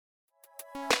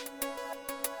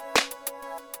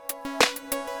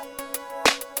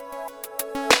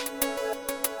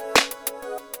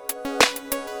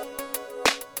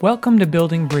Welcome to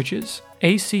Building Bridges,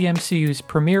 ACMCU's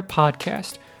premier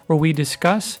podcast where we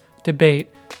discuss, debate,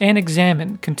 and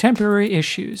examine contemporary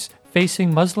issues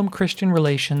facing Muslim-Christian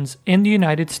relations in the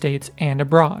United States and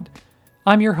abroad.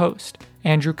 I'm your host,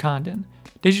 Andrew Condon,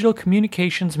 Digital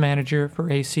Communications Manager for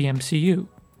ACMCU.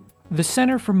 The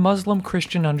Center for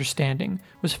Muslim-Christian Understanding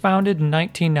was founded in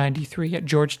 1993 at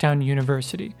Georgetown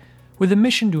University with a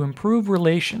mission to improve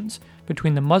relations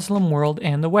between the Muslim world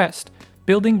and the West,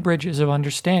 building bridges of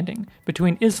understanding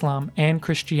between Islam and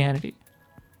Christianity.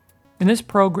 In this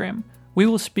program, we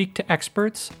will speak to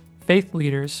experts, faith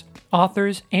leaders,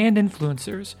 authors, and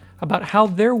influencers about how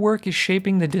their work is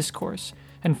shaping the discourse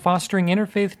and fostering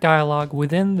interfaith dialogue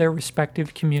within their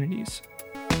respective communities.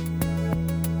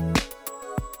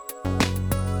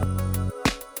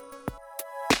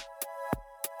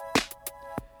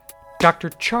 Dr.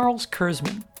 Charles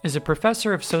Kurzman is a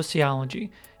professor of sociology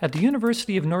at the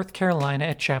University of North Carolina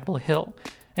at Chapel Hill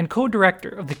and co-director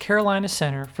of the Carolina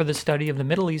Center for the Study of the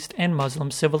Middle East and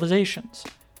Muslim Civilizations.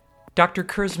 Dr.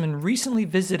 Kurzman recently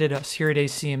visited us here at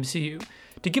ACMCU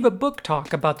to give a book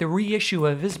talk about the reissue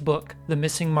of his book, The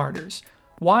Missing Martyrs: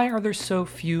 Why Are There So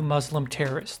Few Muslim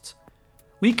Terrorists?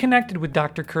 We connected with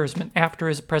Dr. Kurzman after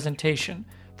his presentation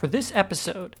for this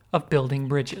episode of Building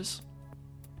Bridges.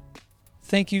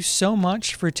 Thank you so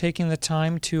much for taking the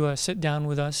time to sit down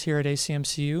with us here at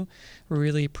ACMCU. We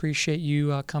really appreciate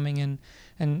you coming in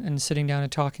and sitting down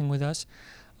and talking with us.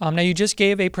 Now, you just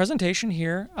gave a presentation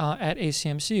here at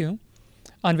ACMCU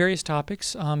on various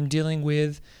topics dealing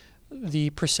with the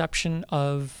perception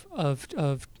of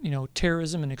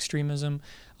terrorism and extremism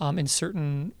in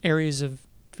certain areas of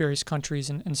various countries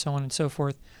and so on and so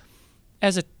forth.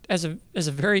 As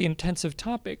a very intensive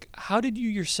topic, how did you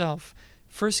yourself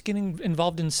first getting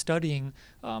involved in studying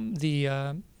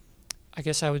the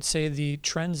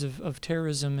trends of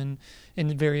terrorism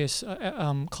in various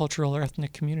cultural or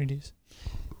ethnic communities?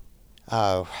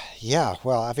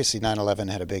 Obviously 9/11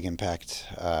 had a big impact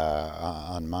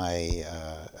on my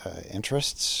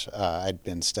interests. I'd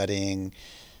been studying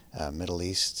Middle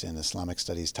East and Islamic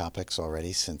studies topics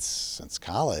already since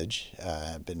college.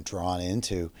 I've been drawn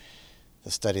into the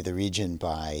study of the region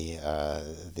by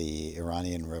the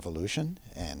Iranian Revolution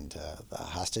and the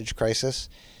hostage crisis,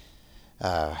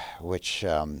 which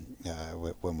when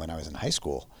I was in high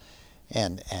school,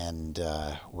 and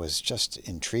was just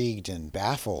intrigued and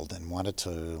baffled and wanted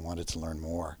to learn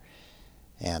more,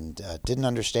 and didn't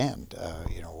understand.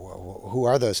 Who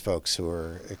are those folks who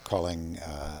are calling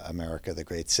America the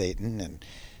Great Satan, and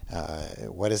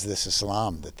what is this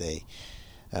Islam that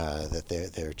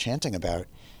they're chanting about?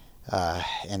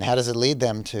 And how does it lead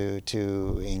them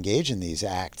to engage in these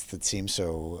acts that seem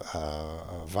so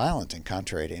violent and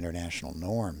contrary to international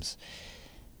norms?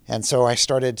 And so I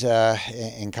started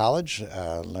in college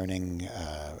learning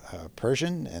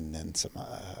Persian and then some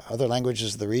other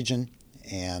languages of the region,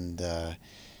 and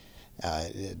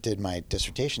did my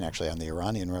dissertation actually on the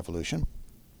Iranian Revolution.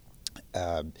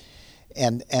 And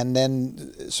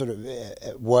then sort of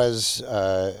was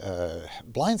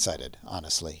blindsided,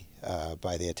 honestly,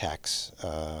 by the attacks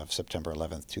of September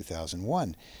 11th,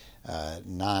 2001.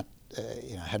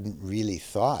 Hadn't really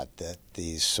thought that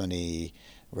these Sunni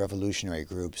revolutionary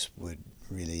groups would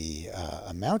really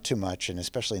amount to much, and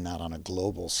especially not on a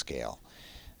global scale.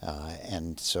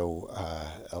 And so,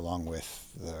 along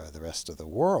with the rest of the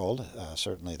world,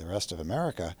 certainly the rest of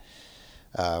America,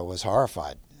 was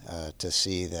horrified to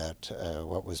see that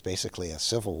what was basically a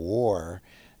civil war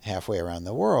halfway around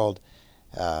the world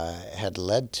had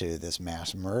led to this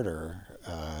mass murder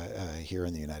here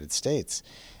in the United States,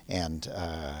 and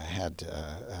had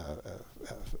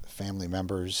family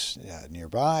members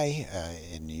nearby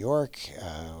in New York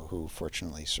who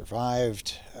fortunately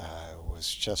survived.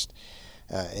 Was just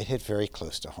it hit very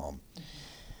close to home.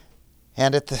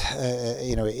 And at the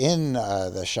in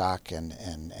the shock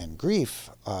and grief,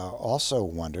 also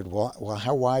wondered, well,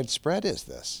 how widespread is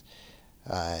this?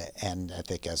 And I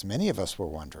think, as many of us were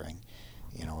wondering,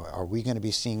 are we going to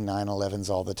be seeing 9/11s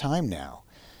all the time now?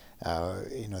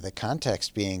 The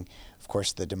context being, of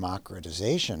course, the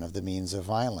democratization of the means of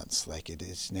violence. Like it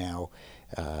is now,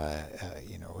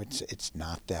 it's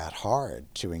not that hard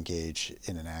to engage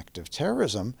in an act of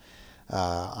terrorism.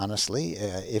 Honestly,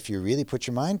 if you really put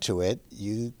your mind to it,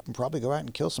 you can probably go out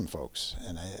and kill some folks.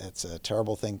 And it's a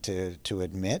terrible thing to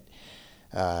admit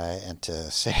and to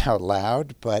say out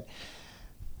loud, but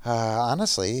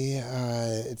honestly,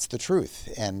 it's the truth.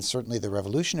 And certainly the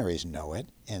revolutionaries know it,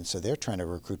 and so they're trying to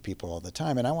recruit people all the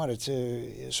time. And I wanted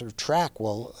to sort of track,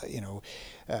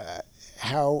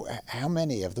 how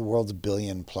many of the world's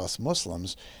billion-plus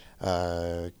Muslims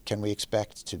can we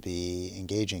expect to be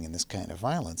engaging in this kind of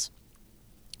violence?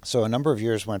 So a number of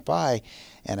years went by,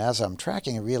 and as I'm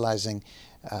tracking and realizing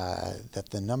that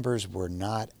the numbers were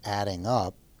not adding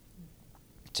up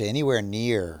to anywhere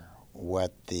near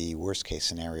what the worst case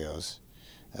scenarios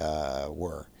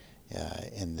were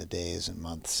in the days and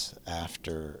months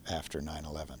after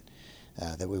 9/11.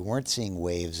 That we weren't seeing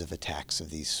waves of attacks of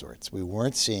these sorts. We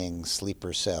weren't seeing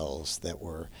sleeper cells that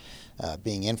were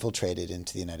being infiltrated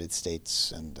into the United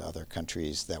States and other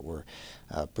countries that were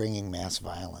bringing mass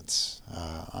violence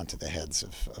onto the heads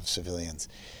of civilians.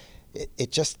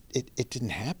 It didn't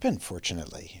happen,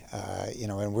 fortunately,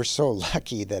 and we're so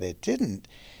lucky that it didn't.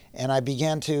 And I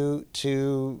began to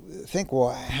think,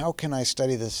 well, how can I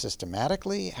study this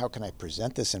systematically? How can I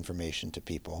present this information to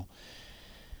people?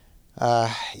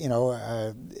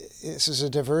 This is a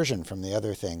diversion from the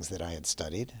other things that I had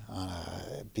studied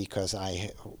because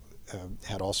I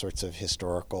had all sorts of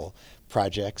historical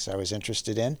projects I was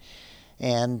interested in,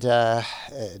 and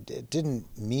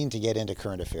didn't mean to get into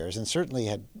current affairs, and certainly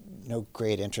had no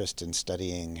great interest in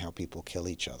studying how people kill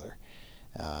each other.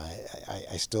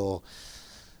 I still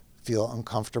feel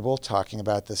uncomfortable talking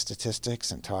about the statistics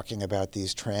and talking about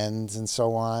these trends and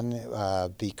so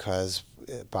on because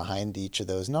behind each of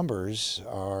those numbers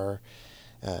are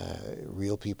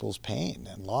real people's pain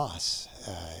and loss.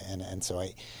 And so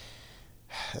I,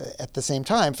 at the same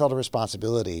time, felt a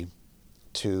responsibility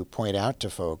to point out to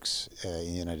folks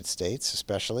in the United States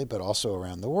especially, but also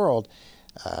around the world,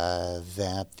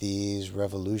 that these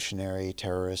revolutionary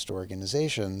terrorist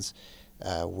organizations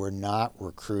were not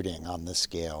recruiting on the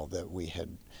scale that we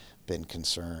had been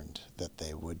concerned that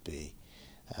they would be.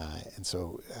 And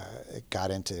so it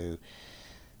got into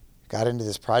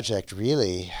this project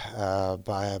really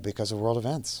because of world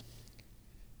events.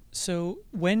 So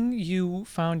when you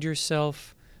found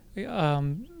yourself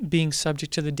being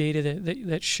subject to the data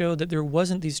that showed that there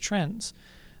wasn't these trends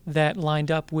that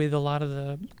lined up with a lot of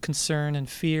the concern and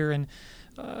fear and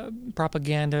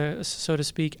propaganda, so to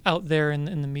speak, out there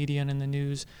in the media and in the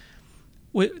news,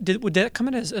 would that come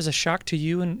in as a shock to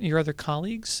you and your other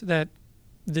colleagues that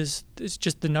it's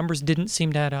just the numbers didn't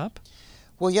seem to add up?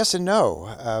 Well, yes and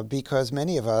no, because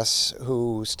many of us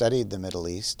who studied the Middle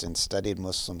East and studied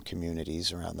Muslim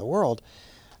communities around the world,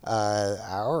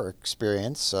 our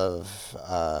experience of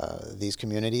these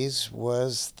communities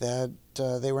was that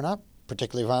they were not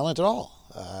particularly violent at all,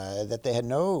 that they had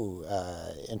no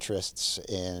interests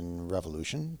in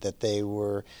revolution, that they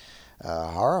were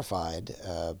horrified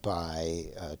by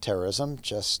terrorism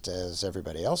just as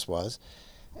everybody else was.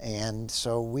 And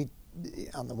so we,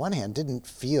 on the one hand, didn't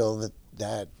feel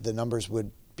that the numbers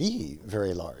would be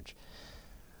very large.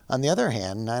 On the other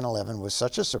hand, 9/11 was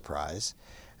such a surprise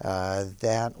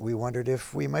that we wondered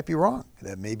if we might be wrong,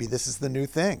 that maybe this is the new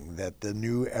thing, that the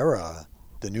new era,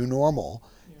 the new normal,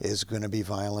 is going to be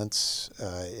violence,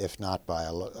 if not by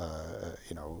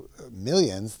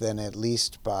millions, then at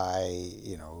least by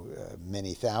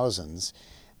many thousands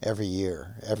every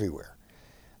year, everywhere.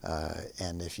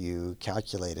 And if you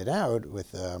calculate it out,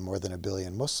 with more than 1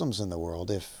 billion Muslims in the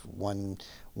world, if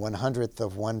 1/100th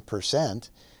of 1%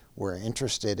 were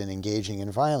interested in engaging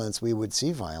in violence, we would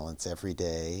see violence every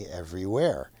day,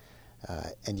 everywhere.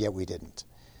 And yet we didn't.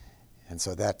 And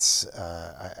so that's,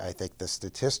 I think, the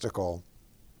statistical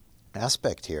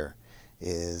aspect here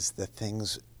is that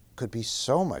things could be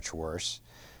so much worse,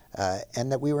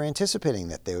 and that we were anticipating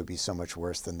that they would be so much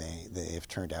worse than they have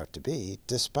turned out to be,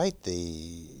 despite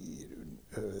the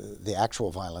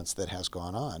actual violence that has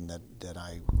gone on, that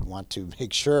I want to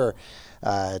make sure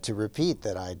to repeat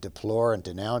that I deplore and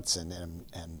denounce and am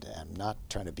not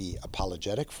trying to be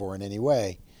apologetic for in any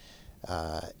way,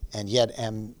 and yet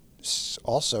am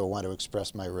also want to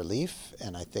express my relief,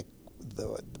 and I think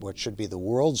what should be the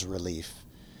world's relief,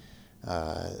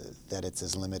 that it's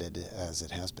as limited as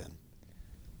it has been.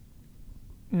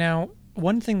 Now,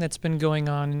 one thing that's been going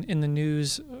on in the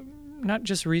news, not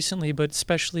just recently, but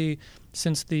especially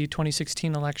since the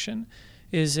 2016 election,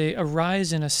 is a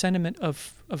rise in a sentiment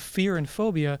of fear and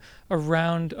phobia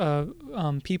around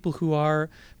people who are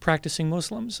practicing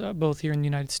Muslims, both here in the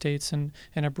United States and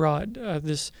abroad.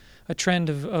 A trend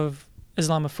of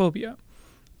Islamophobia.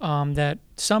 That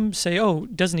some say, oh,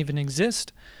 it doesn't even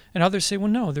exist, and others say, well,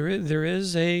 no, there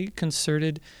is a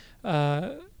concerted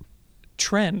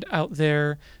trend out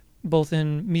there, both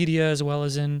in media as well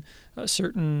as in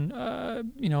certain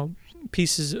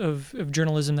pieces of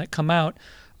journalism that come out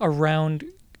around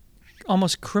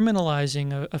almost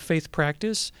criminalizing a faith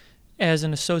practice as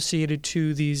an associated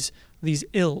to these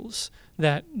ills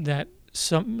that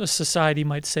some society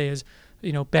might say is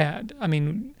bad. I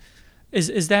mean,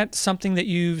 Is that something that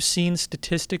you've seen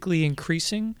statistically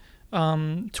increasing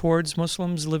towards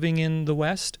Muslims living in the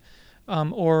West?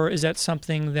 Or is that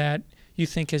something that you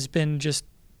think has been just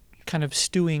kind of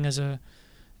stewing as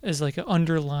like an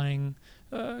underlying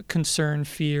concern,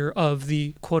 fear of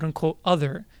the quote-unquote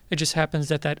other? It just happens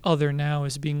that other now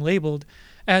is being labeled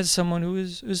as someone who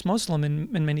is Muslim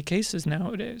in many cases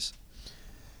nowadays.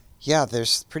 Yeah,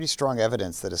 there's pretty strong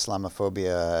evidence that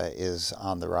Islamophobia is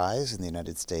on the rise in the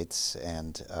United States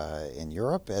and in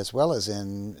Europe, as well as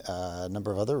in a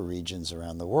number of other regions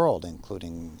around the world,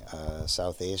 including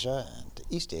South Asia and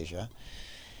East Asia,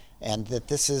 and that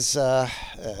this is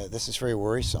very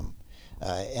worrisome.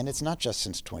 And it's not just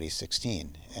since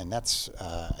 2016, and that's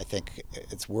I think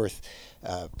it's worth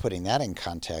putting that in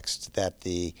context. That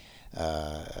the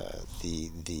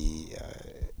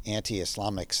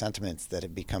anti-Islamic sentiments that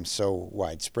have become so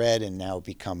widespread and now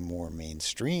become more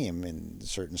mainstream in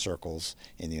certain circles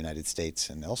in the United States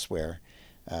and elsewhere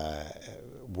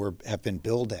have been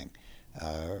building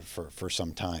for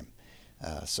some time.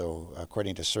 So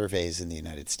according to surveys in the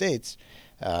United States,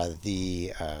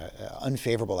 the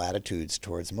unfavorable attitudes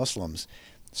towards Muslims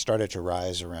started to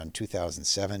rise around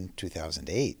 2007,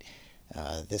 2008.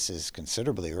 This is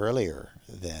considerably earlier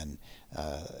than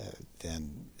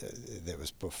that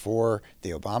was before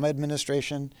the Obama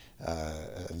administration,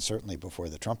 and certainly before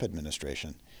the Trump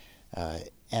administration.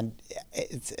 And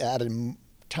it's at a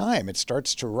time, it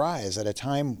starts to rise at a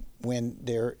time when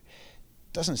there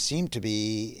doesn't seem to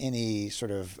be any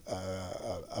sort of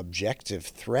objective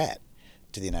threat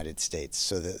to the United States.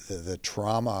 So the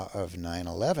trauma of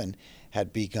 9/11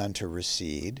 had begun to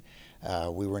recede.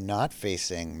 We were not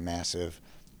facing massive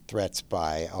threats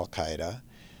by al-Qaeda.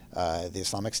 The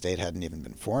Islamic State hadn't even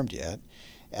been formed yet.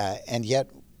 And yet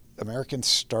Americans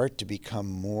start to become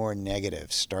more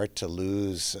negative, start to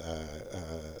lose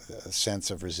a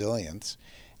sense of resilience,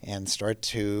 and start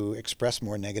to express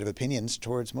more negative opinions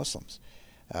towards Muslims.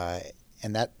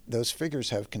 And that those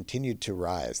figures have continued to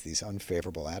rise, these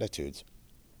unfavorable attitudes,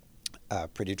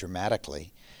 pretty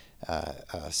dramatically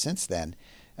since then.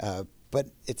 But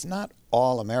it's not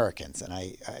all Americans, and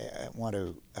I want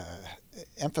to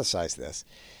emphasize this,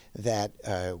 that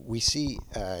we see,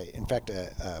 in fact,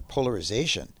 a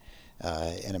polarization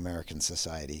in American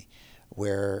society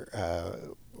where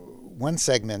one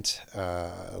segment,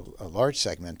 a large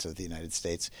segment of the United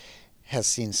States, has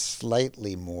seen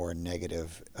slightly more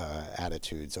negative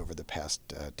attitudes over the past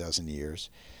dozen years.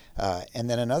 And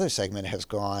then another segment has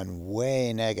gone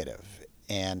way negative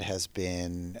and has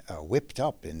been whipped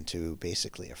up into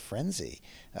basically a frenzy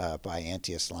by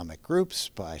anti-Islamic groups,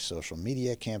 by social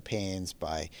media campaigns,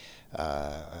 by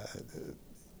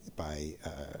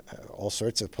all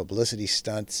sorts of publicity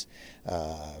stunts,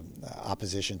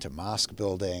 opposition to mosque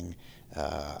building,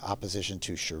 opposition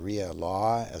to Sharia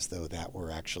law, as though that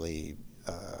were actually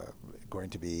going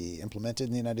to be implemented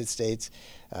in the United States,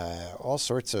 all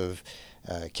sorts of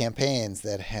campaigns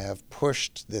that have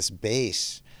pushed this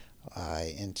base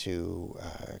into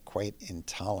quite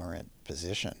intolerant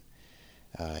position.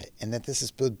 And that this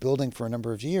has been building for a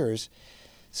number of years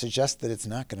suggests that it's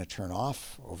not going to turn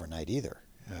off overnight either.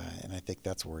 And I think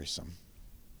that's worrisome.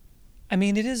 I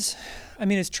mean,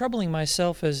 it's troubling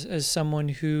myself as someone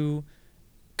who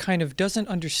kind of doesn't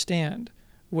understand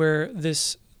where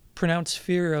this pronounced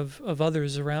fear of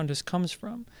others around us comes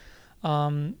from.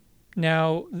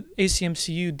 Now,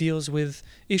 ACMCU deals with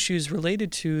issues related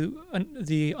to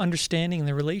the understanding and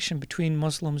the relation between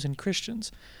Muslims and Christians.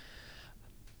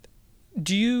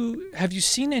 Have you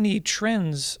seen any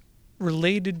trends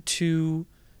related to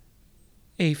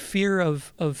a fear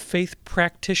of faith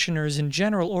practitioners in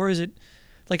general, or is it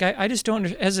like I just don't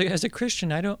as a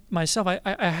Christian, I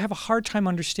have a hard time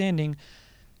understanding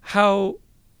how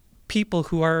people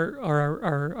who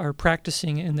are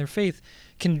practicing in their faith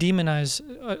can demonize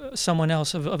someone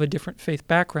else of a different faith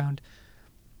background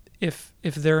if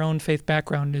their own faith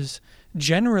background is,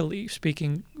 generally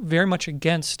speaking, very much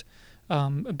against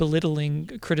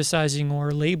belittling, criticizing,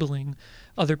 or labeling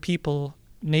other people,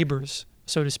 neighbors,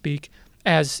 so to speak,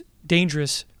 as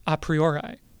dangerous a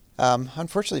priori.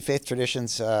 Unfortunately, faith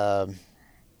traditions of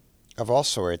all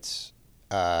sorts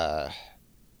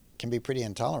can be pretty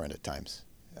intolerant at times.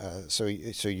 So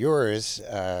yours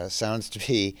sounds to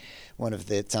be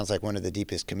it sounds like one of the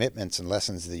deepest commitments and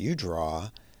lessons that you draw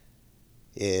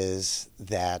is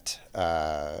that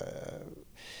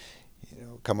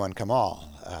come one, come all,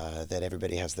 that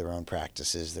everybody has their own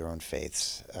practices, their own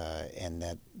faiths, and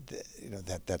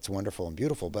that's wonderful and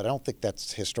beautiful. But I don't think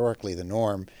that's historically the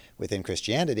norm within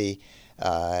Christianity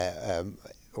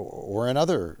or in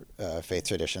other faith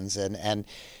traditions. And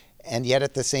And yet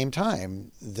at the same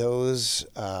time, those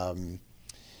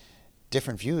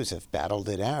different views have battled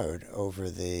it out over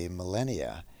the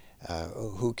millennia.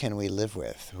 Who can we live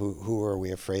with? Who are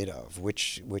we afraid of?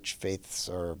 Which faiths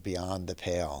are beyond the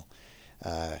pale?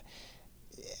 I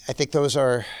think those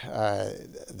are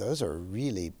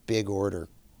really big order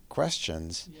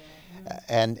questions,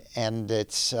 and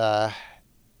it's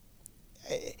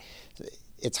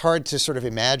hard to sort of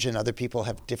imagine other people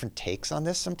have different takes on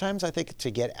this sometimes. I think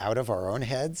to get out of our own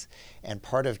heads, and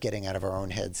part of getting out of our own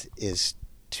heads is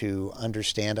to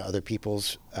understand other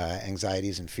people's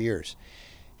anxieties and fears.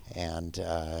 And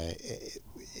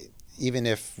even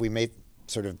if we may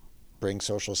sort of bring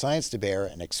social science to bear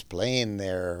and explain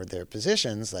their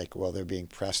positions, like, well, they're being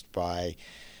pressed by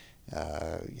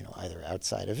either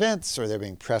outside events, or they're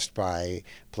being pressed by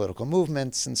political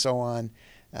movements and so on,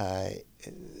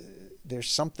 there's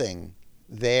something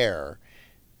there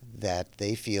that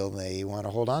they feel they want to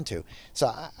hold on to. So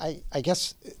I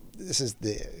guess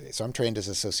so I'm trained as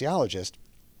a sociologist,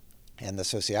 and the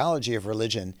sociology of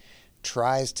religion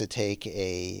tries to take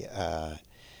a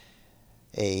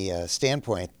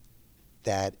standpoint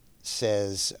that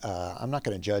says, I'm not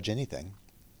going to judge anything.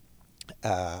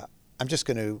 I'm just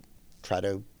going to try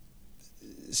to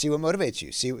see what motivates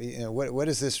you. See, what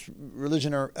is this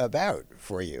religion about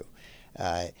for you?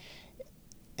 And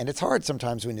it's hard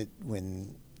sometimes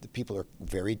when the people are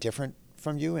very different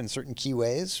from you in certain key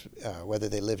ways, whether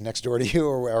they live next door to you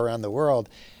or around the world.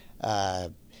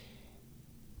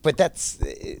 But that's,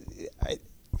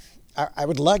 I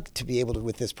would like to be able to,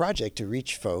 with this project, to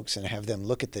reach folks and have them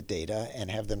look at the data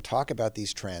and have them talk about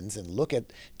these trends and look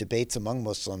at debates among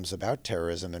Muslims about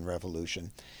terrorism and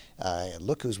revolution.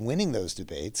 Look who's winning those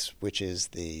debates, which is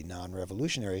the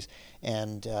non-revolutionaries,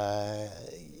 and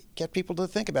get people to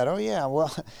think about, oh yeah,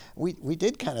 well, we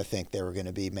did kind of think there were going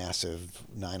to be massive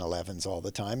 9/11s all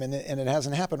the time, and it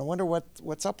hasn't happened. I wonder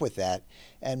what's up with that.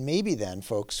 And maybe then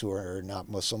folks who are not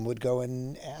Muslim would go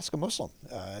and ask a Muslim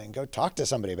and go talk to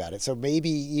somebody about it. So maybe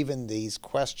even these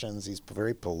questions, these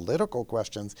very political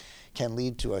questions, can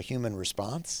lead to a human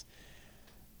response.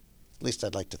 At least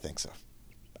I'd like to think so.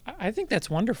 I think that's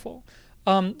wonderful.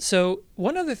 So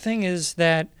one other thing is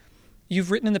that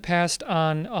you've written in the past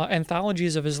on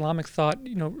anthologies of Islamic thought,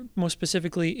 most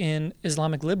specifically in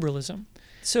Islamic liberalism.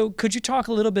 So could you talk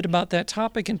a little bit about that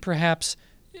topic, and perhaps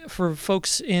for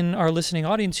folks in our listening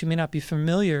audience who may not be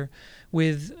familiar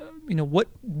with,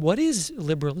 what is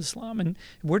liberal Islam and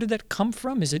where did that come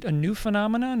from? Is it a new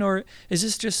phenomenon, or is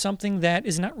this just something that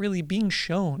is not really being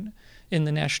shown in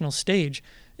the national stage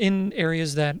in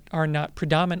areas that are not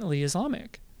predominantly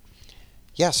Islamic?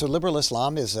 Yeah, so liberal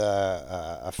Islam is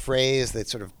a phrase that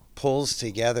sort of pulls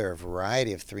together a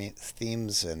variety of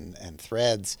themes and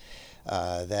threads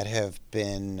that have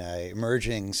been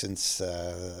emerging since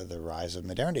the rise of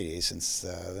modernity, since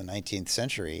the 19th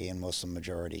century in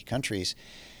Muslim-majority countries,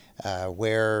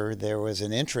 where there was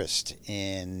an interest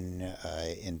in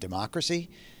democracy,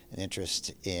 an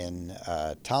interest in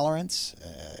tolerance,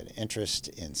 an interest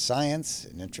in science,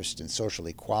 an interest in social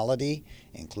equality,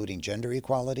 including gender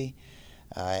equality.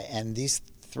 And these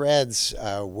threads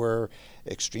were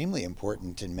extremely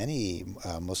important in many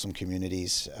Muslim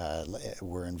communities.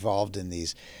 Were involved in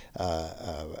these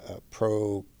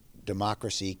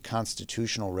pro-democracy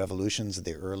constitutional revolutions of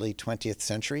the early 20th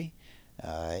century.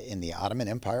 In the Ottoman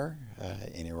Empire,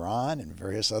 in Iran, and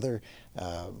various other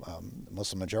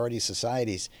Muslim-majority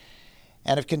societies,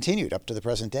 and have continued up to the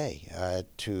present day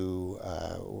to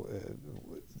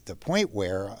the point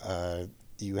where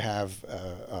you have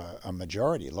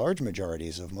large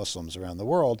majorities of Muslims around the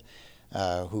world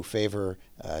who favor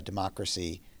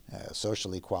democracy,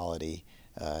 social equality,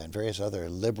 and various other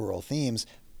liberal themes,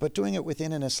 but doing it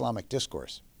within an Islamic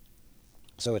discourse.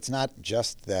 So it's not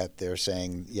just that they're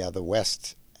saying, yeah, the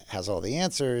West has all the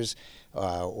answers,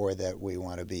 or that we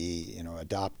want to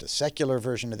adopt a secular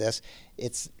version of this.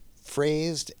 It's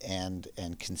phrased and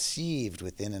conceived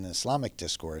within an Islamic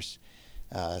discourse,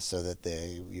 so that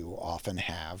you often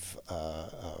have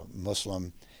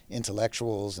Muslim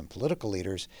intellectuals and political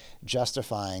leaders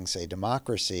justifying, say,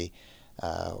 democracy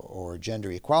or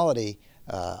gender equality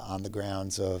on the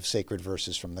grounds of sacred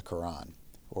verses from the Quran,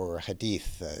 or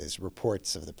hadith, is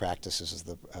reports of the practices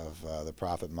of the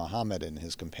Prophet Muhammad and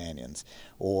his companions,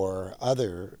 or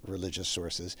other religious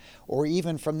sources, or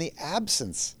even from the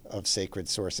absence of sacred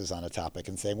sources on a topic,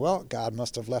 and saying, well, God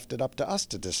must have left it up to us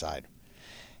to decide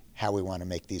how we want to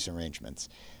make these arrangements.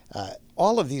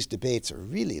 All of these debates are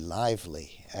really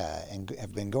lively and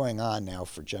have been going on now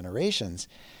for generations.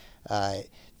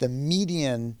 The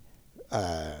median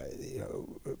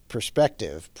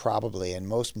perspective, probably in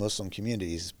most Muslim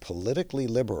communities, politically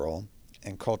liberal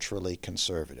and culturally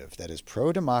conservative. That is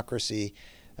pro-democracy,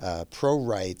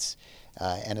 pro-rights,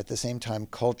 and at the same time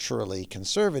culturally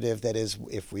conservative. That is,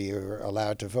 if we are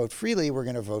allowed to vote freely, we're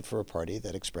going to vote for a party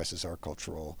that expresses our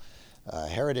cultural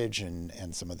heritage,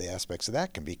 and some of the aspects of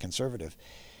that can be conservative.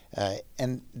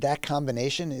 And that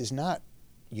combination is not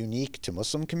unique to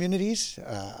Muslim communities.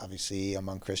 Obviously,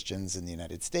 among Christians in the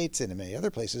United States and in many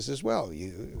other places as well,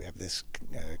 you have this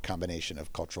combination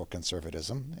of cultural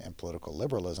conservatism and political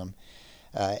liberalism.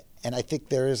 And I think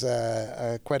there is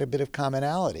quite a bit of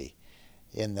commonality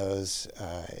in those,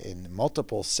 in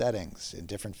multiple settings, in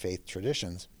different faith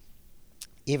traditions.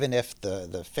 Even if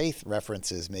the faith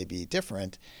references may be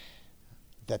different,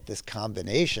 that this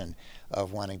combination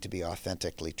of wanting to be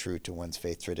authentically true to one's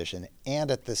faith tradition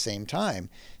and at the same time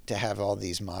to have all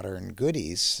these modern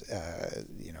goodies,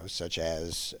 such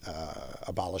as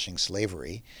abolishing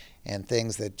slavery and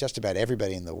things that just about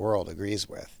everybody in the world agrees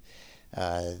with,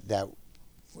 that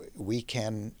we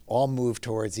can all move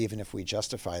towards, even if we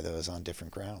justify those on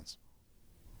different grounds.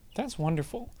 That's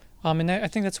wonderful. And I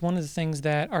think that's one of the things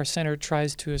that our center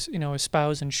tries to,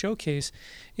 espouse and showcase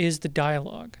is the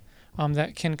dialogue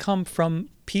that can come from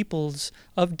peoples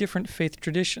of different faith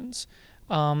traditions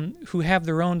who have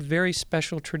their own very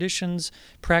special traditions,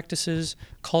 practices,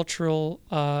 cultural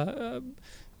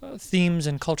themes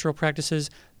and cultural practices,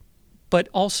 but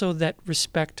also that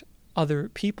respect other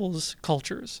people's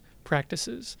cultures,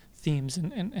 practices, themes,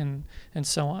 and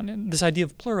so on. And this idea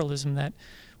of pluralism, that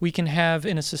we can have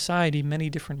in a society many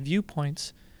different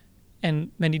viewpoints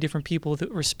and many different people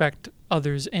that respect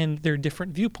others and their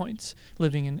different viewpoints,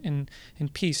 living in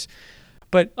peace.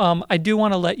 But I do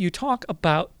want to let you talk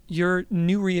about your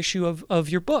new reissue of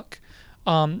your book,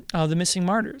 The Missing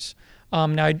Martyrs.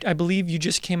 Now, I believe you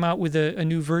just came out with a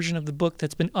new version of the book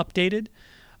that's been updated.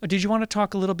 Did you want to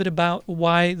talk a little bit about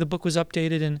why the book was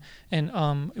updated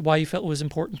and why you felt it was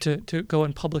important to go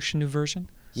and publish a new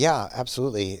version? Yeah,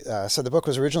 absolutely. So the book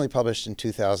was originally published in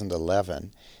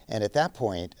 2011, and at that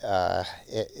point,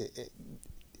 it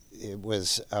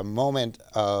was a moment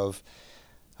of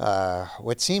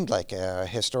what seemed like a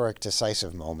historic,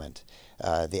 decisive moment.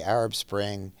 The Arab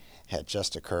Spring had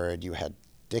just occurred. You had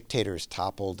dictators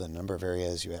toppled in a number of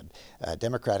areas. You had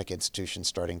democratic institutions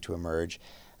starting to emerge.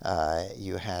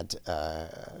 You had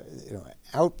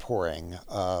outpouring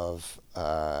of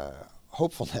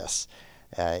hopefulness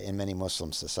in many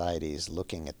Muslim societies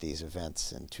looking at these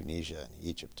events in Tunisia and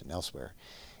Egypt and elsewhere.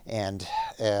 And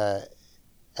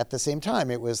at the same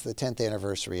time, it was the 10th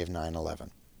anniversary of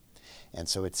 9/11. And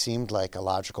so it seemed like a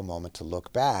logical moment to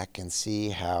look back and see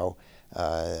how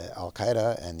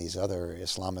al-Qaeda and these other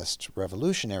Islamist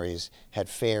revolutionaries had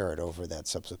fared over that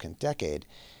subsequent decade.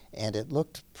 And it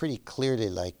looked pretty clearly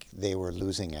like they were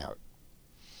losing out.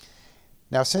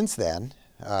 Now, since then,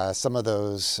 some of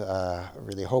those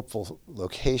really hopeful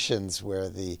locations where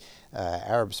the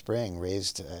Arab Spring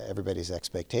raised everybody's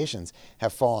expectations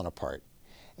have fallen apart.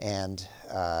 And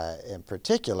in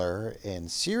particular, in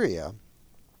Syria,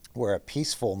 where a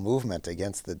peaceful movement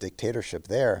against the dictatorship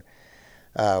there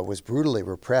was brutally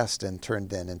repressed and turned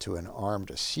then into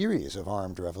a series of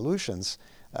armed revolutions,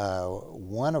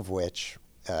 one of which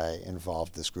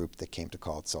involved this group that came to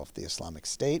call itself the Islamic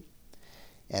State.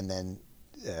 And then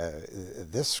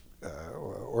this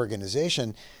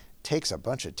organization takes a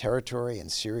bunch of territory in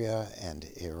Syria and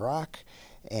Iraq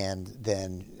and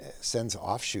then sends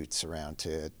offshoots around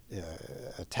to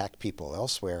attack people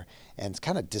elsewhere and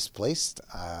kind of displaced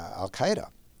al-Qaeda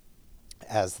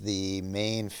as the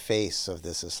main face of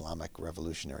this Islamic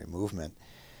revolutionary movement.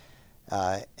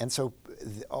 And so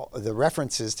the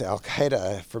references to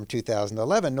al-Qaeda from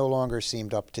 2011 no longer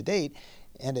seemed up to date,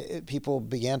 and people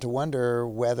began to wonder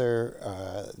whether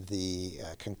the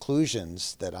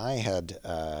conclusions that I had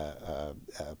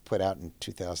put out in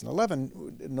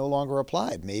 2011 no longer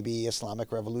applied. Maybe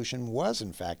Islamic revolution was,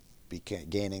 in fact,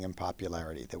 gaining in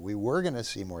popularity, that we were going to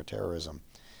see more terrorism.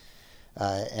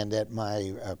 And at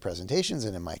my presentations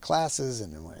and in my classes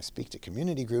and when I speak to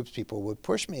community groups, people would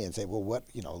push me and say, well,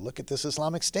 look at this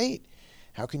Islamic State.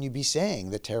 How can you be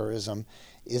saying that terrorism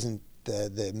isn't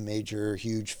the major,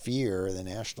 huge fear, the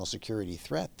national security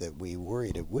threat that we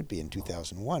worried it would be in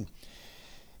 2001?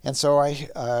 And so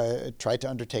I tried to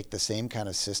undertake the same kind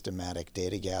of systematic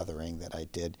data gathering that I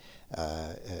did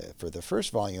for the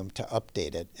first volume, to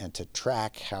update it and to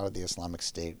track how the Islamic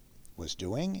State was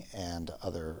doing and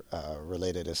other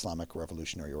related Islamic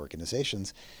revolutionary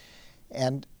organizations.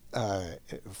 And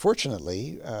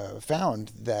fortunately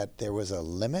found that there was a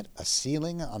limit, a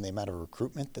ceiling on the amount of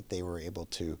recruitment that they were able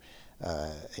to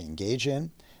engage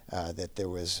in. that there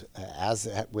was, as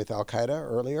with Al-Qaeda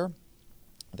earlier,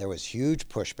 there was huge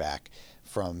pushback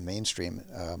from mainstream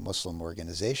Muslim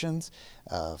organizations,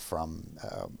 from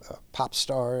pop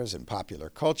stars and popular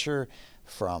culture,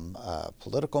 from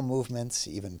political movements,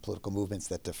 even political movements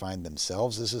that defined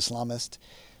themselves as Islamist,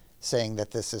 saying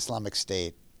that this Islamic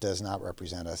State does not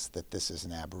represent us, that this is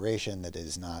an aberration, that it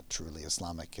is not truly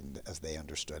Islamic as they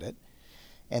understood it.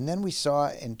 And then we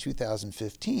saw in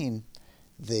 2015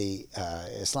 the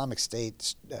Islamic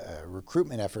State's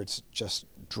recruitment efforts just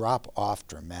drop off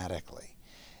dramatically.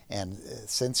 And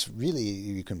since really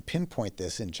you can pinpoint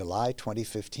this in July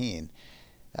 2015,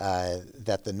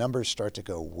 that the numbers start to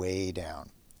go way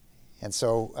down. And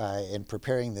so in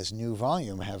preparing this new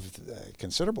volume, have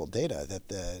considerable data that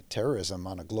the terrorism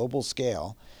on a global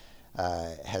scale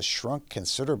has shrunk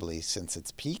considerably since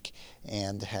its peak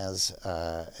and has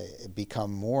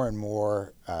become more and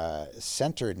more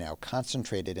centered now,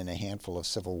 concentrated in a handful of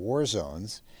civil war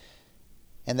zones.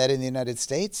 And that in the United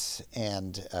States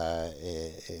and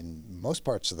in most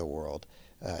parts of the world,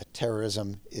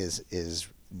 terrorism is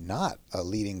not a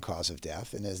leading cause of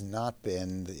death and has not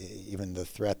been even the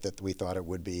threat that we thought it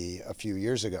would be a few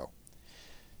years ago.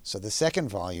 So the second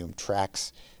volume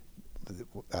tracks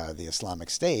the Islamic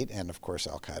State, and of course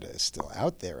Al-Qaeda is still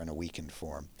out there in a weakened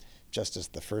form, just as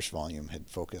the first volume had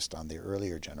focused on the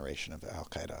earlier generation of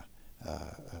Al-Qaeda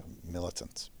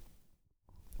militants.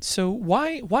 So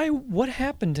what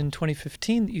happened in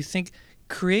 2015 that you think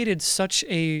created such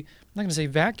a, I'm not going to say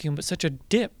vacuum, but such a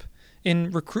dip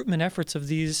in recruitment efforts of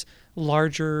these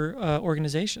larger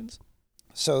organizations?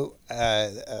 So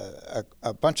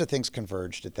a bunch of things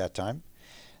converged at that time.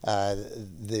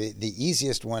 The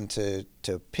easiest one to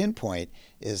pinpoint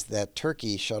is that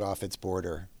Turkey shut off its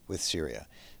border with Syria.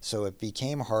 So it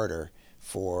became harder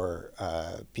for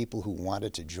people who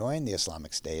wanted to join the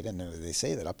Islamic State, and they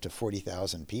say that up to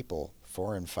 40,000 people,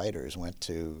 foreign fighters, went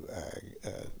to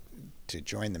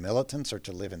join the militants or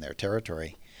to live in their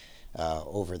territory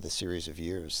over the series of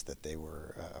years that they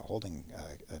were holding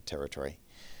territory.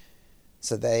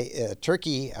 So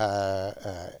Turkey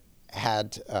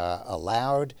had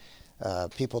allowed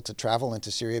people to travel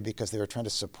into Syria because they were trying to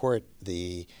support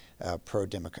the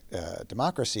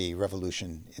pro-democracy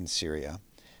revolution in Syria.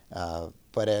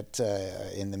 But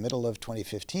in the middle of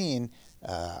 2015,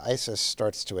 ISIS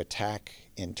starts to attack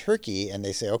in Turkey, and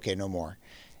they say, okay, no more.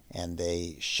 And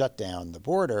they shut down the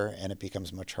border, and it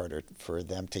becomes much harder for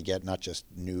them to get not just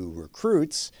new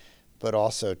recruits, but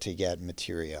also to get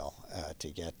material,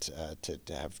 to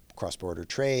have cross-border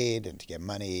trade and to get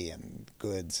money and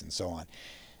goods and so on.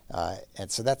 And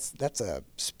so that's a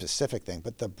specific thing.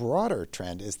 But the broader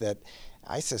trend is that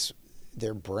ISIS,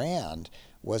 their brand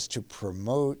was to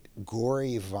promote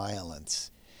gory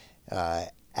violence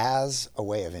as a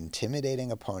way of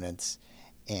intimidating opponents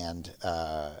and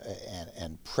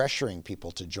pressuring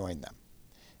people to join them.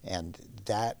 And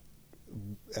that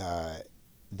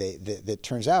it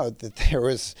turns out that there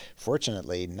was,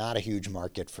 fortunately, not a huge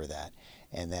market for that.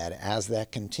 And that as that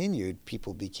continued,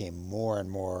 people became more and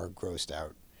more grossed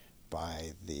out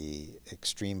by the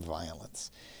extreme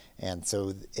violence. And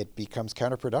so it becomes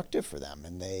counterproductive for them.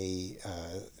 And they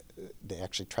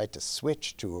actually tried to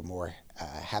switch to a more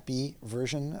happy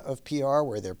version of PR,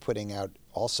 where they're putting out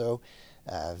also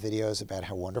videos about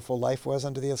how wonderful life was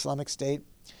under the Islamic State.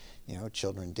 You know,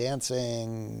 children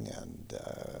dancing and,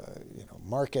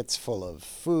 markets full of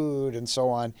food and so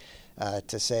on,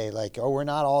 to say like, oh, we're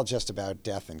not all just about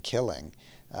death and killing.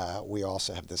 We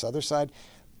also have this other side.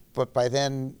 But by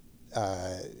then,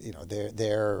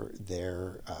 their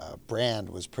brand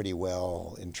was pretty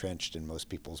well entrenched in most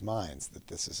people's minds, that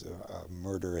this is a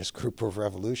murderous group of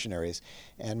revolutionaries.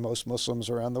 And most Muslims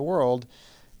around the world,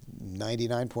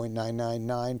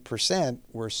 99.999%,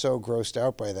 were so grossed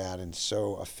out by that and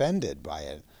so offended by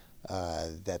it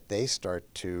that they start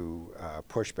to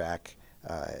push back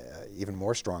even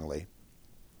more strongly.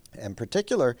 In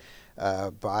particular,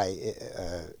 by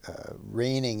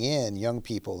reining in young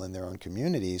people in their own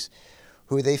communities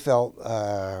who they felt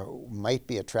might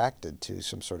be attracted to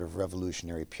some sort of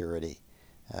revolutionary purity.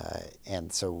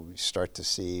 And so we start to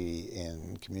see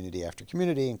in community after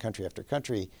community and country after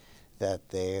country that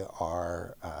they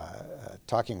are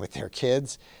talking with their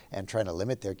kids and trying to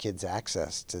limit their kids'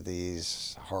 access to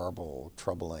these horrible,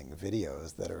 troubling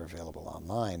videos that are available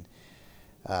online.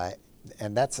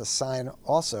 And that's a sign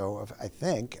also of, I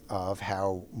think, of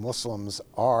how Muslims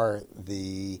are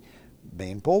the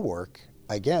main bulwark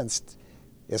against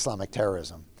Islamic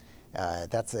terrorism.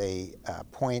 That's a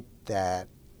point that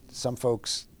some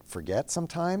folks forget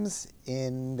sometimes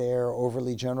in their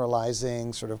overly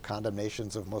generalizing sort of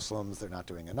condemnations of Muslims, they're not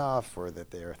doing enough, or that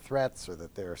they're threats, or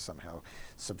that they're somehow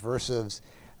subversives.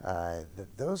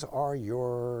 Those are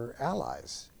your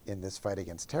allies in this fight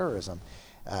against terrorism.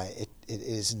 It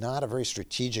is not a very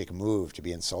strategic move to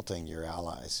be insulting your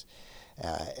allies.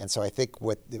 And so I think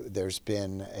there's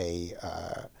been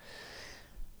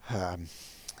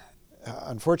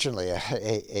unfortunately,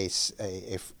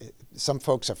 some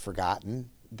folks have forgotten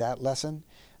that lesson.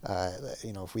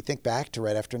 If we think back to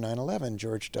right after 9/11,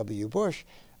 George W. Bush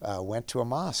went to a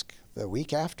mosque the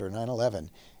week after 9/11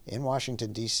 in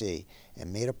Washington, D.C.,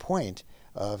 and made a point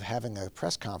of having a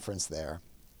press conference there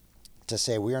to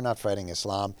say, we are not fighting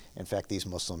Islam. In fact, these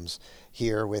Muslims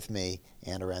here with me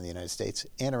and around the United States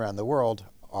and around the world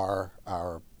are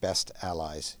our best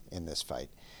allies in this fight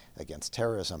against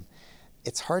terrorism.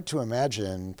 It's hard to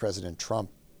imagine President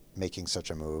Trump making such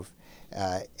a move,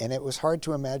 and it was hard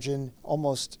to imagine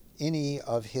almost any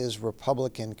of his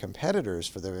Republican competitors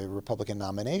for the Republican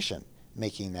nomination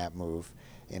making that move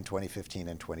in 2015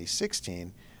 and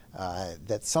 2016,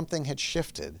 that something had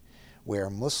shifted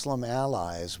where Muslim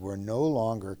allies were no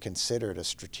longer considered a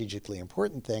strategically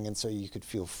important thing, and so you could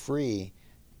feel free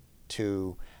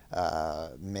to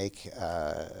make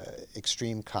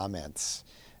extreme comments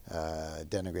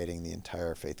denigrating the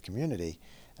entire faith community.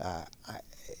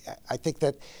 I think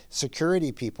that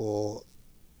security people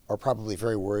are probably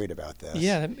very worried about this.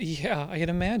 Yeah, I can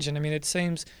imagine. I mean, it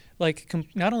seems like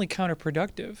not only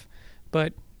counterproductive,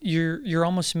 but you're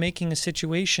almost making a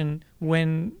situation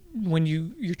when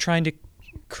you're trying to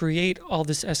create all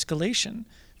this escalation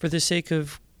for the sake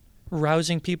of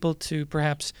rousing people to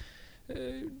perhaps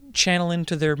channel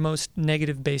into their most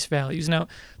negative base values. Now,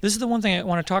 this is the one thing I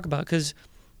want to talk about, because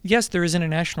yes, there is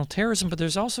international terrorism, but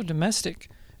there's also domestic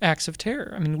acts of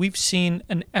terror. I mean, we've seen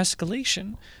an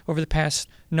escalation over the past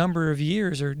number of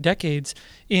years or decades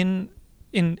in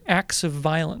acts of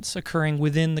violence occurring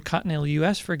within the continental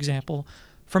U.S., for example,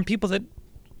 from people that,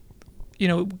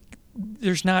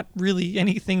 there's not really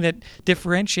anything that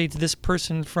differentiates this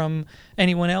person from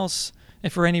anyone else,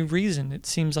 and for any reason. It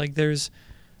seems like it's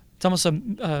almost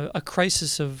a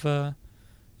crisis of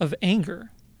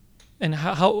anger, and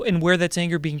how and where that's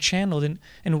anger being channeled,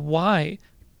 and why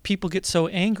people get so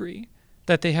angry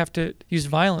that they have to use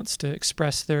violence to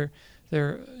express their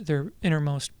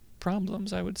innermost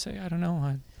problems, I would say. I don't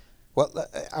know. Well,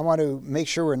 I want to make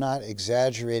sure we're not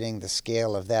exaggerating the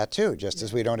scale of that, too. Just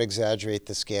as we don't exaggerate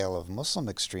the scale of Muslim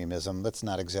extremism, let's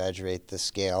not exaggerate the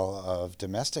scale of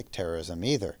domestic terrorism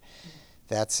either.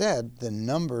 That said, the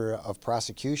number of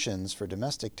prosecutions for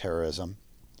domestic terrorism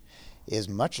is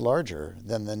much larger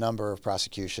than the number of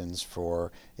prosecutions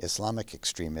for Islamic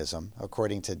extremism,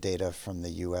 according to data from the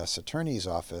U.S. Attorney's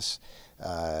Office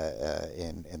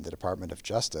in the Department of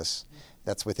Justice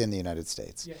that's within the United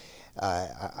States. Yeah.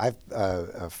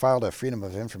 I've filed a Freedom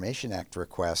of Information Act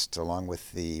request along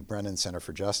with the Brennan Center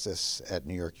for Justice at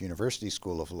New York University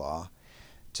School of Law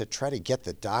to try to get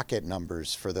the docket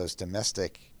numbers for those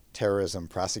domestic terrorism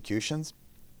prosecutions.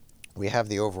 We have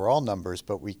the overall numbers,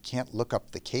 but we can't look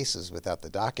up the cases without the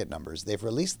docket numbers. They've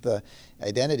released the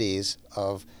identities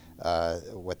of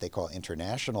what they call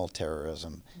international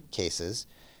terrorism cases,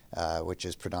 which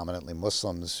is predominantly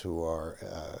Muslims who are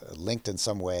linked in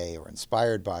some way or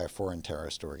inspired by a foreign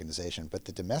terrorist organization. But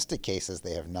the domestic cases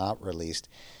they have not released.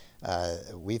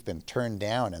 We've been turned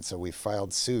down, and so we've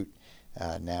filed suit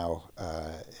now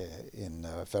in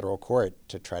federal court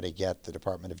to try to get the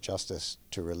Department of Justice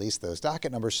to release those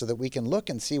docket numbers so that we can look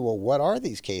and see, well, what are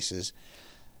these cases?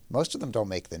 Most of them don't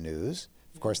make the news.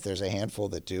 Of course, there's a handful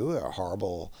that do,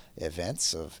 horrible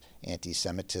events of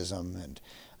anti-Semitism and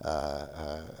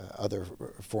other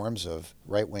forms of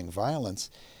right-wing violence.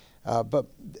 But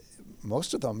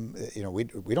most of them,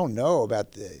 we don't know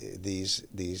about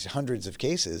these hundreds of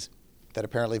cases that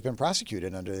apparently have been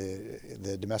prosecuted under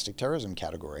the domestic terrorism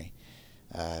category.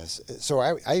 So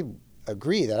I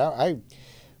agree that I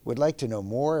would like to know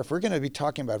more. If we're going to be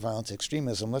talking about violent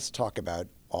extremism, let's talk about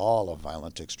all of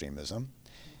violent extremism.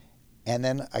 And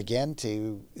then again,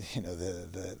 to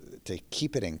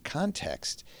keep it in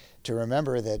context, to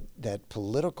remember that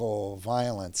political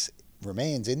violence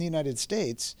remains in the United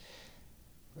States,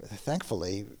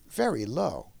 thankfully, very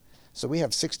low. So we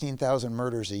have 16,000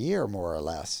 murders a year, more or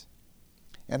less.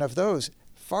 And of those,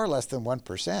 far less than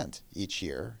 1% each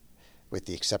year, with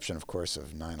the exception, of course,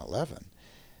 of 9/11.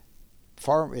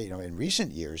 In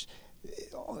recent years,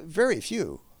 very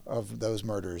few of those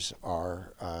murders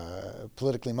are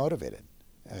politically motivated.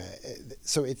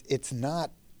 So it's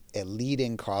not a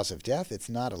leading cause of death. It's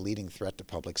not a leading threat to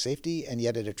public safety, and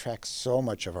yet it attracts so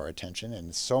much of our attention,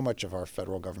 and so much of our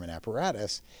federal government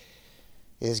apparatus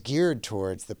is geared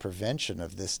towards the prevention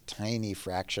of this tiny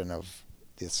fraction of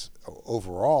this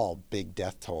overall big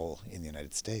death toll in the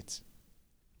United States.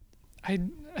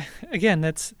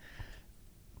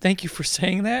 Thank you for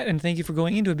saying that, and thank you for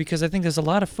going into it, because I think there's a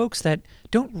lot of folks that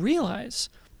don't realize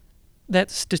that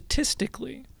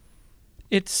statistically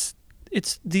it's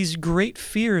these great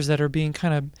fears that are being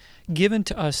kind of given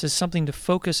to us as something to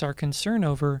focus our concern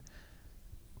over.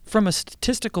 From a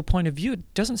statistical point of view,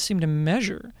 it doesn't seem to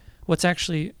measure what's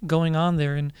actually going on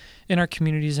there in our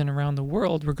communities and around the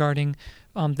world regarding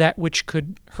that which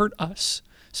could hurt us,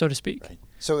 so to speak. Right.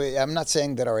 So I'm not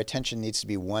saying that our attention needs to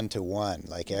be 1-to-1,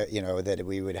 like that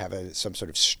we would have some sort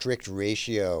of strict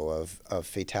ratio of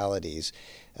fatalities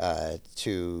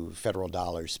to federal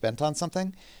dollars spent on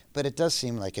something, but it does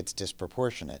seem like it's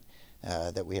disproportionate.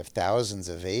 That we have thousands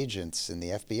of agents in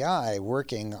the FBI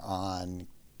working on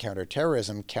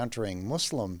counterterrorism, countering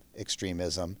Muslim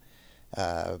extremism,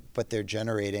 but they're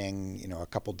generating a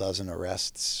couple dozen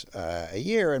arrests a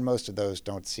year, and most of those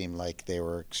don't seem like they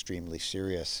were extremely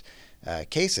serious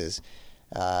cases.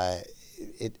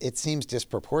 It seems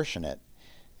disproportionate.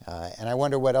 And I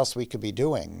wonder what else we could be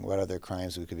doing, what other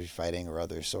crimes we could be fighting, or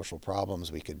other social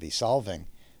problems we could be solving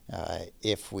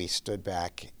if we stood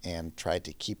back and tried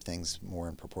to keep things more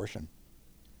in proportion.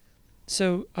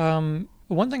 So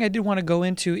one thing I did want to go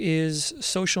into is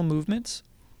social movements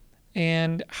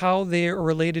and how they are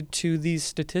related to these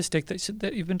statistics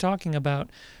that you've been talking about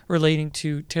relating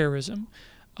to terrorism.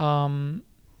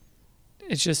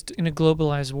 It's just in a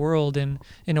globalized world, and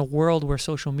in a world where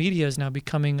social media is now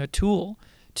becoming a tool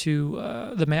to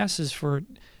the masses for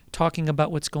talking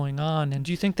about what's going on. And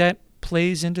do you think that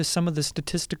plays into some of the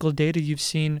statistical data you've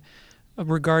seen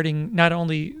regarding not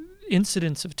only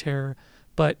incidents of terror,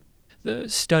 but the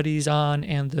studies on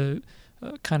and the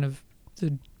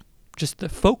the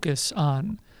focus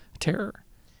on terror?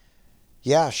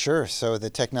 Yeah, sure. So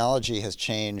the technology has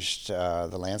changed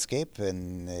the landscape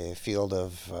in the field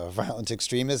of violent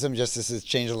extremism, just as it's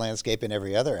changed the landscape in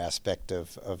every other aspect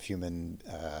of human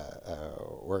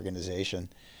organization.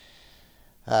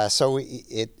 So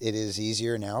it is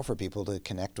easier now for people to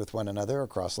connect with one another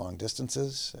across long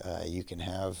distances. You can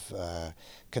have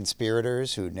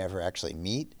conspirators who never actually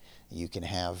meet. You can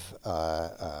have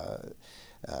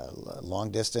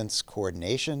long-distance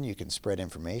coordination. You can spread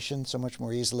information so much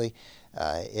more easily.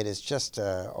 It is just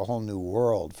a whole new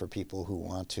world for people who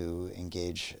want to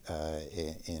engage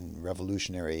in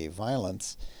revolutionary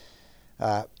violence.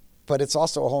 But it's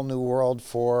also a whole new world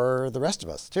for the rest of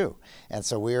us, too. And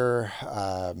so we're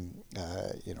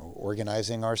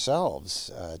organizing ourselves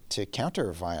to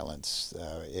counter violence.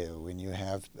 When you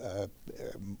have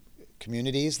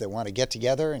communities that want to get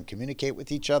together and communicate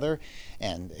with each other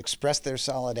and express their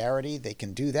solidarity, they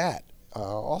can do that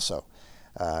also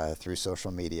through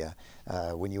social media.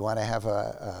 When you want to have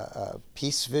a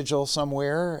peace vigil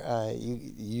somewhere,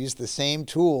 you use the same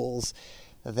tools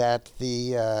that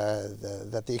the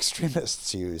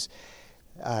extremists use.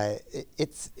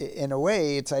 It's in a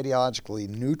way, it's ideologically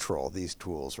neutral, these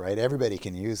tools, right? Everybody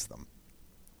can use them.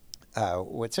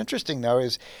 What's interesting, though,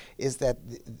 is that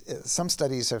some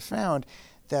studies have found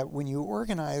that when you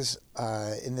organize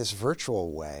in this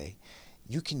virtual way,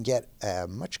 you can get a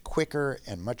much quicker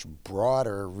and much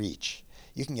broader reach.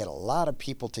 You can get a lot of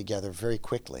people together very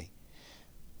quickly,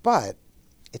 but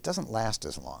it doesn't last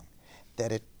as long.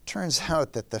 That it turns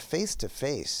out that the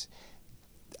face-to-face,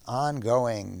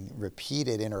 ongoing,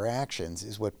 repeated interactions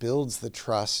is what builds the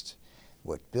trust,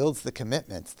 what builds the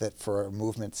commitments that for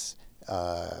movements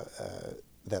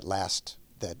that last,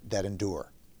 that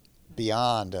endure,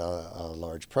 beyond a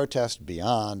large protest,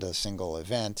 beyond a single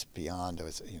event, beyond a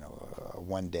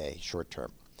one-day,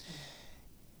 short-term.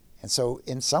 And so,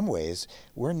 in some ways,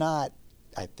 we're not,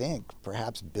 I think,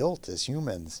 perhaps built as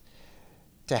humans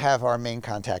to have our main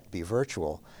contact be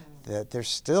virtual. That there's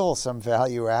still some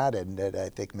value added that I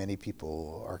think many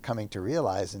people are coming to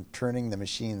realize in turning the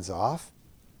machines off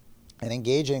and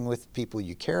engaging with people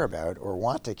you care about or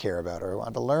want to care about or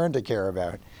want to learn to care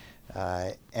about.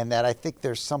 And that I think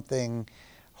there's something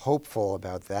hopeful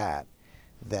about that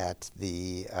that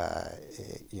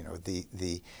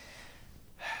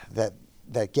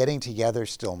getting together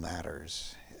still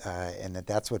matters, and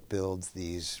that's what builds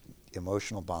these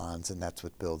emotional bonds, and that's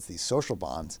what builds these social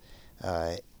bonds.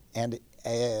 And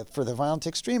for the violent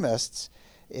extremists,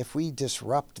 if we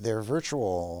disrupt their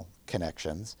virtual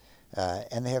connections,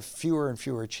 and they have fewer and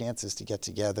fewer chances to get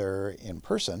together in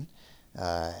person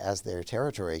as their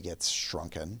territory gets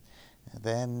shrunken,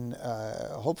 then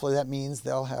hopefully that means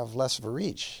they'll have less of a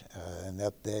reach, and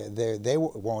that they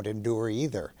won't endure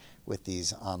either with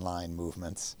these online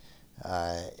movements,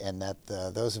 and that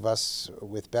those of us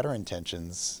with better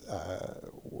intentions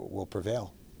will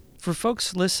prevail. For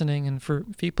folks listening and for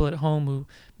people at home who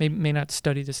may not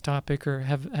study this topic or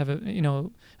have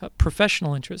a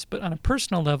professional interest, but on a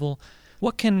personal level,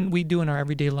 what can we do in our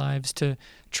everyday lives to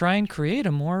try and create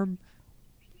a more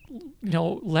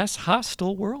less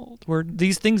hostile world where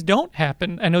these things don't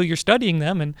happen? I know you're studying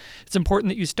them, and it's important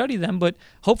that you study them, but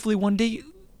hopefully one day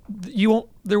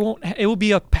it will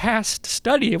be a past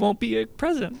study. It won't be a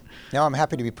present. No, I'm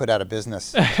happy to be put out of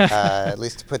business, at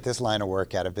least to put this line of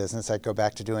work out of business. I'd go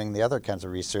back to doing the other kinds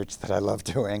of research that I love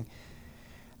doing.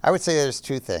 I would say there's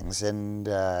two things, and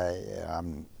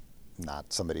I'm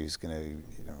not somebody who's going to,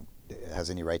 has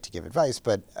any right to give advice,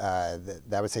 but I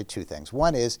would say two things.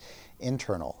 One is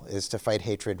internal, is to fight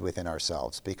hatred within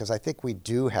ourselves, because I think we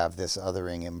do have this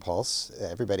othering impulse.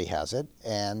 Everybody has it,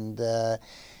 and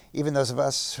even those of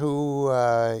us who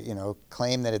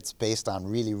claim that it's based on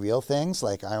really real things,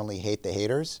 like I only hate the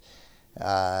haters,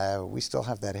 we still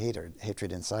have that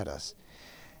hatred inside us.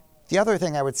 The other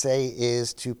thing I would say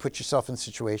is to put yourself in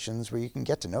situations where you can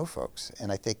get to know folks.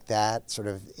 And I think that sort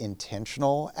of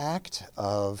intentional act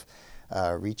of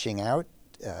reaching out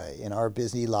in our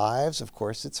busy lives, of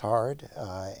course it's hard,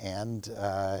 and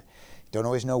don't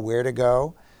always know where to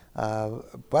go.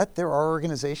 But there are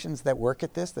organizations that work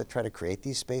at this, that try to create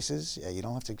these spaces. You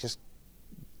don't have to just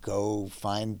go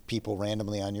find people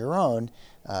randomly on your own.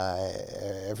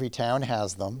 Every town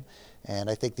has them. And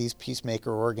I think these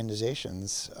peacemaker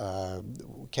organizations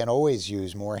can always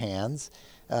use more hands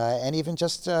and even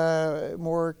just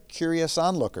more curious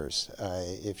onlookers.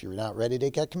 If you're not ready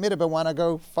to get committed but want to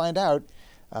go find out,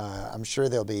 I'm sure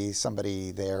there'll be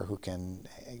somebody there who can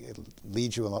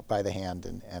lead you by the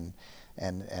hand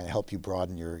and help you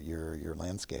broaden your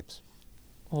landscapes.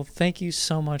 Well, thank you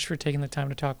so much for taking the time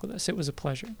to talk with us. It was a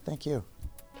pleasure. Thank you.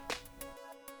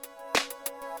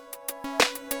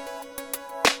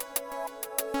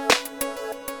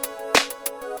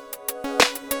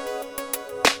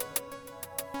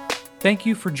 Thank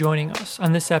you for joining us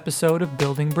on this episode of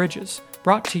Building Bridges,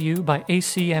 brought to you by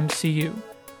ACMCU.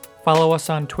 Follow us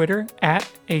on Twitter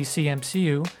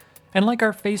 @ACMCU and like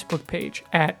our Facebook page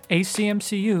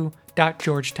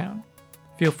 @ACMCU.Georgetown.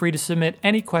 Feel free to submit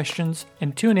any questions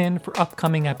and tune in for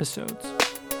upcoming episodes.